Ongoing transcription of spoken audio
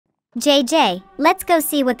JJ, let's go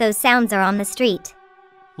see what those sounds are on the street.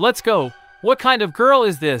 Let's go. What kind of girl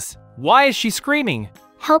is this? Why is she screaming?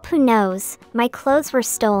 Help, who knows? My clothes were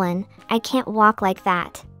stolen. I can't walk like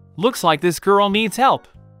that. Looks like this girl needs help.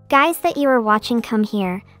 Guys that you are watching, come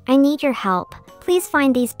here. I need your help. Please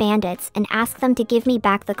find these bandits and ask them to give me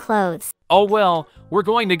back the clothes. Oh well, we're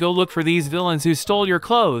going to go look for these villains who stole your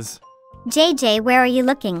clothes. JJ, where are you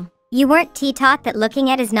looking? You weren't taught that looking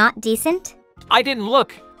at is not decent? I didn't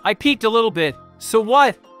look. I peeked a little bit. So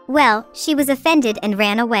what? Well, she was offended and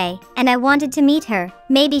ran away, and I wanted to meet her.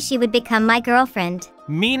 Maybe she would become my girlfriend.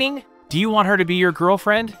 Meaning? Do you want her to be your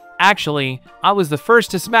girlfriend? Actually, I was the first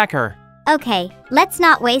to smack her. Okay, let's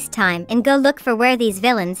not waste time and go look for where these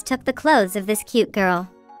villains took the clothes of this cute girl.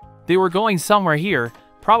 They were going somewhere here.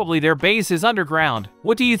 Probably their base is underground.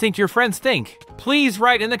 What do you think your friends think? Please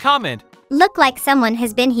write in the comment. Look like someone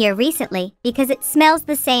has been here recently because it smells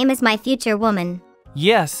the same as my future woman.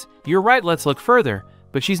 Yes, you're right, let's look further.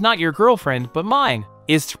 But she's not your girlfriend, but mine.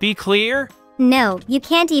 Is to be clear? No, you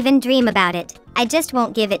can't even dream about it. I just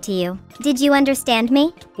won't give it to you. Did you understand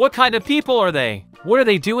me? What kind of people are they? What are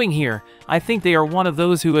they doing here? I think they are one of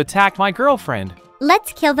those who attacked my girlfriend.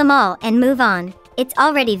 Let's kill them all and move on. It's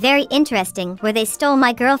already very interesting where they stole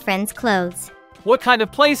my girlfriend's clothes. What kind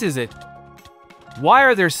of place is it? Why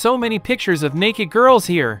are there so many pictures of naked girls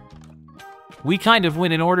here? We kind of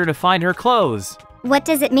went in order to find her clothes. What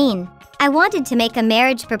does it mean? I wanted to make a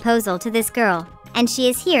marriage proposal to this girl, and she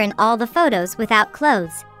is here in all the photos without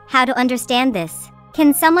clothes. How to understand this?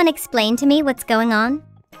 Can someone explain to me what's going on?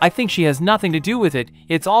 I think she has nothing to do with it.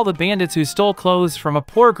 It's all the bandits who stole clothes from a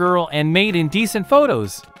poor girl and made indecent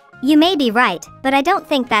photos. You may be right, but I don't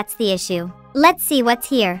think that's the issue. Let's see what's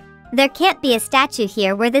here. There can't be a statue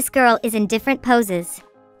here where this girl is in different poses.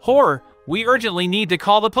 Horror, we urgently need to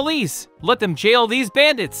call the police. Let them jail these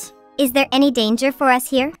bandits. Is there any danger for us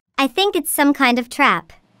here? I think it's some kind of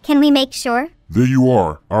trap. Can we make sure? There you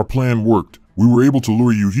are. Our plan worked. We were able to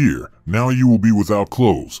lure you here. Now you will be without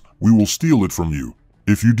clothes. We will steal it from you.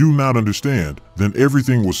 If you do not understand, then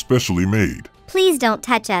everything was specially made. Please don't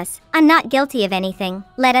touch us. I'm not guilty of anything.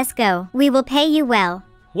 Let us go. We will pay you well.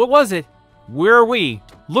 What was it? Where are we?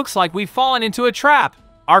 Looks like we've fallen into a trap.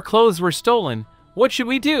 Our clothes were stolen. What should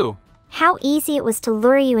we do? How easy it was to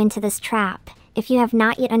lure you into this trap. If you have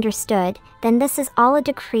not yet understood, then this is all a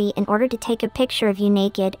decree in order to take a picture of you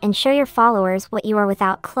naked and show your followers what you are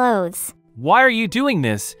without clothes. Why are you doing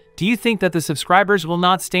this? Do you think that the subscribers will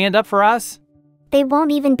not stand up for us? They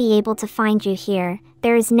won't even be able to find you here.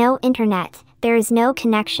 There is no internet. There is no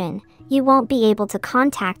connection. You won't be able to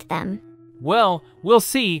contact them. Well, we'll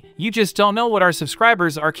see. You just don't know what our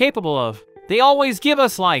subscribers are capable of. They always give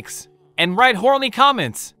us likes and write horny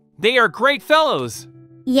comments. They are great fellows.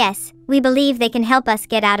 Yes, we believe they can help us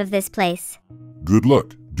get out of this place. Good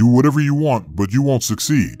luck. Do whatever you want, but you won't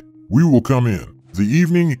succeed. We will come in the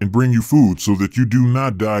evening and bring you food so that you do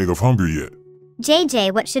not die of hunger yet.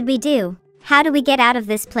 JJ, what should we do? How do we get out of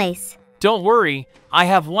this place? Don't worry, I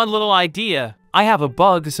have one little idea. I have a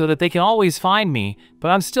bug so that they can always find me,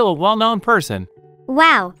 but I'm still a well-known person.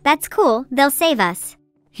 Wow, that's cool. They'll save us.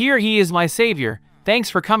 Here he is, my savior. Thanks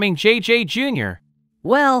for coming, JJ Jr.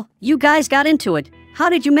 Well, you guys got into it. How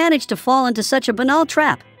did you manage to fall into such a banal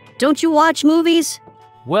trap? Don't you watch movies?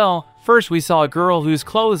 Well, first we saw a girl whose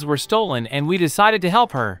clothes were stolen and we decided to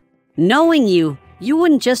help her. Knowing you, you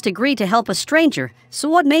wouldn't just agree to help a stranger, so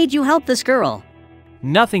what made you help this girl?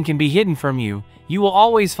 Nothing can be hidden from you. You will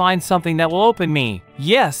always find something that will open me.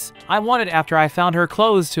 Yes, I wanted after I found her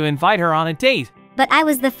clothes to invite her on a date. But I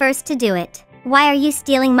was the first to do it. Why are you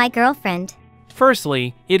stealing my girlfriend?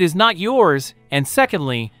 Firstly, it is not yours, and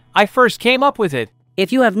secondly, I first came up with it.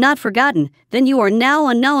 If you have not forgotten, then you are now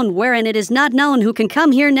unknown, wherein it is not known who can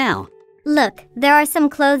come here now. Look, there are some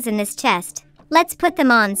clothes in this chest. Let's put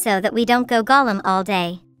them on so that we don't go Gollum all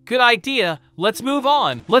day. Good idea. Let's move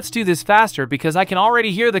on. Let's do this faster because I can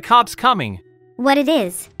already hear the cops coming. What it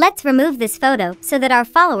is? Let's remove this photo so that our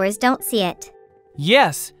followers don't see it.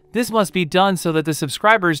 Yes, this must be done so that the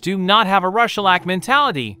subscribers do not have a Rushalak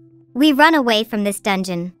mentality. We run away from this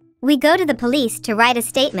dungeon. We go to the police to write a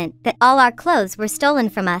statement that all our clothes were stolen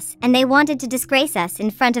from us and they wanted to disgrace us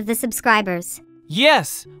in front of the subscribers.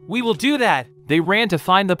 Yes, we will do that. They ran to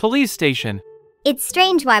find the police station. It's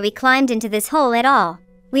strange why we climbed into this hole at all.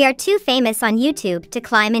 We are too famous on YouTube to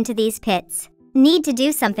climb into these pits. Need to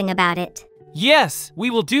do something about it. Yes, we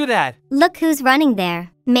will do that. Look who's running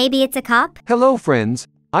there. Maybe it's a cop? Hello friends,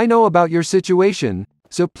 I know about your situation,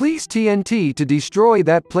 so please TNT to destroy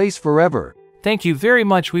that place forever. Thank you very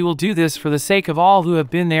much. We will do this for the sake of all who have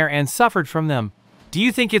been there and suffered from them. Do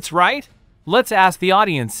you think it's right? Let's ask the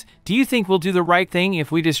audience, do you think we'll do the right thing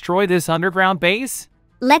if we destroy this underground base?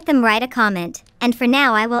 Let them write a comment, and for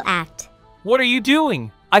now I will act. What are you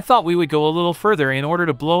doing? I thought we would go a little further in order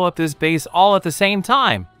to blow up this base all at the same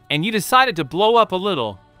time, and you decided to blow up a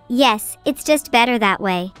little. Yes, it's just better that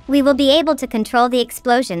way. We will be able to control the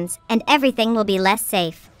explosions, and everything will be less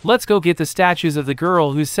safe. Let's go get the statues of the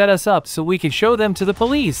girl who set us up so we can show them to the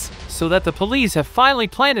police, so that the police have finally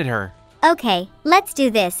planted her. Okay, let's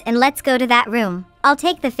do this and let's go to that room. I'll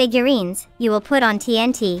take the figurines, you will put on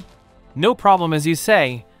TNT. No problem as you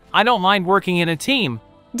say. I don't mind working in a team.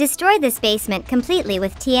 Destroy this basement completely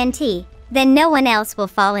with TNT, then no one else will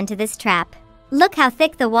fall into this trap. Look how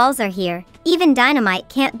thick the walls are here. Even dynamite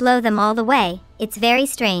can't blow them all the way. It's very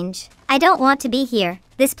strange. I don't want to be here.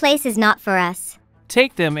 This place is not for us.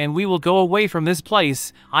 Take them and we will go away from this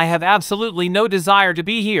place. I have absolutely no desire to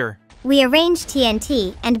be here. We arrange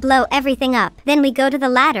TNT and blow everything up. Then we go to the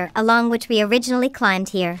ladder along which we originally climbed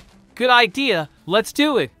here. Good idea. Let's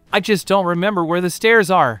do it. I just don't remember where the stairs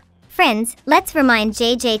are. Friends, let's remind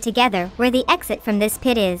JJ together where the exit from this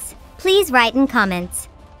pit is. Please write in comments.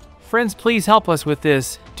 Friends, please help us with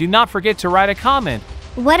this. Do not forget to write a comment.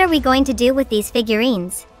 What are we going to do with these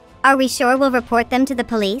figurines? Are we sure we'll report them to the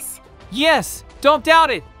police? Yes, don't doubt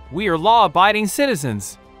it. We are law-abiding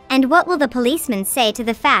citizens. And what will the policeman say to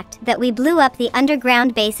the fact that we blew up the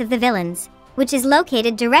underground base of the villains, which is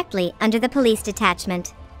located directly under the police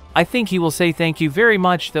detachment? I think he will say thank you very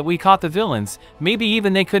much that we caught the villains. Maybe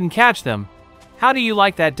even they couldn't catch them. How do you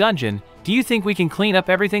like that dungeon? Do you think we can clean up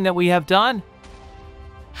everything that we have done?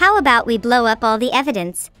 How about we blow up all the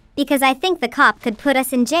evidence? Because I think the cop could put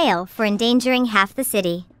us in jail for endangering half the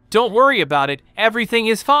city. Don't worry about it. Everything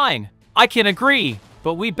is fine. I can agree.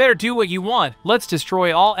 But we better do what you want. Let's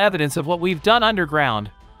destroy all evidence of what we've done underground.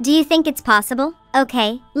 Do you think it's possible?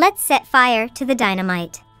 Okay, let's set fire to the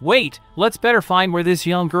dynamite. Wait, let's better find where this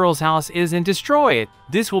young girl's house is and destroy it.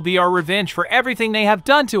 This will be our revenge for everything they have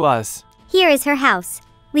done to us. Here is her house.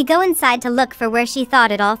 We go inside to look for where she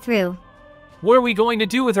thought it all through. What are we going to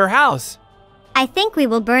do with her house? I think we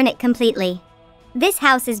will burn it completely. This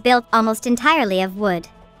house is built almost entirely of wood.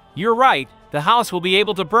 You're right. The house will be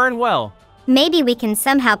able to burn well. Maybe we can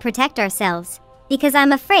somehow protect ourselves, because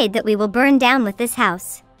I'm afraid that we will burn down with this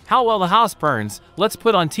house. How well the house burns. Let's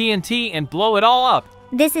put on TNT and blow it all up.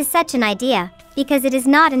 This is such an idea, because it is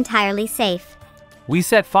not entirely safe. We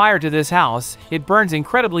set fire to this house. It burns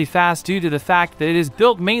incredibly fast due to the fact that it is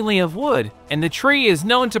built mainly of wood, and the tree is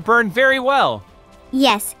known to burn very well.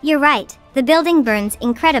 Yes, you're right. The building burns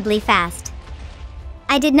incredibly fast.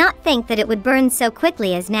 I did not think that it would burn so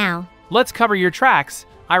quickly as now. Let's cover your tracks.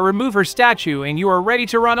 I remove her statue and you are ready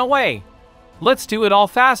to run away. Let's do it all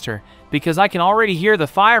faster, because I can already hear the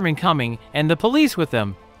firemen coming and the police with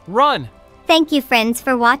them. Run! Thank you friends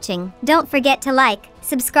for watching. Don't forget to like,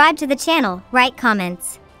 subscribe to the channel, write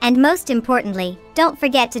comments, and most importantly, don't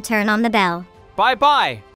forget to turn on the bell. Bye-bye!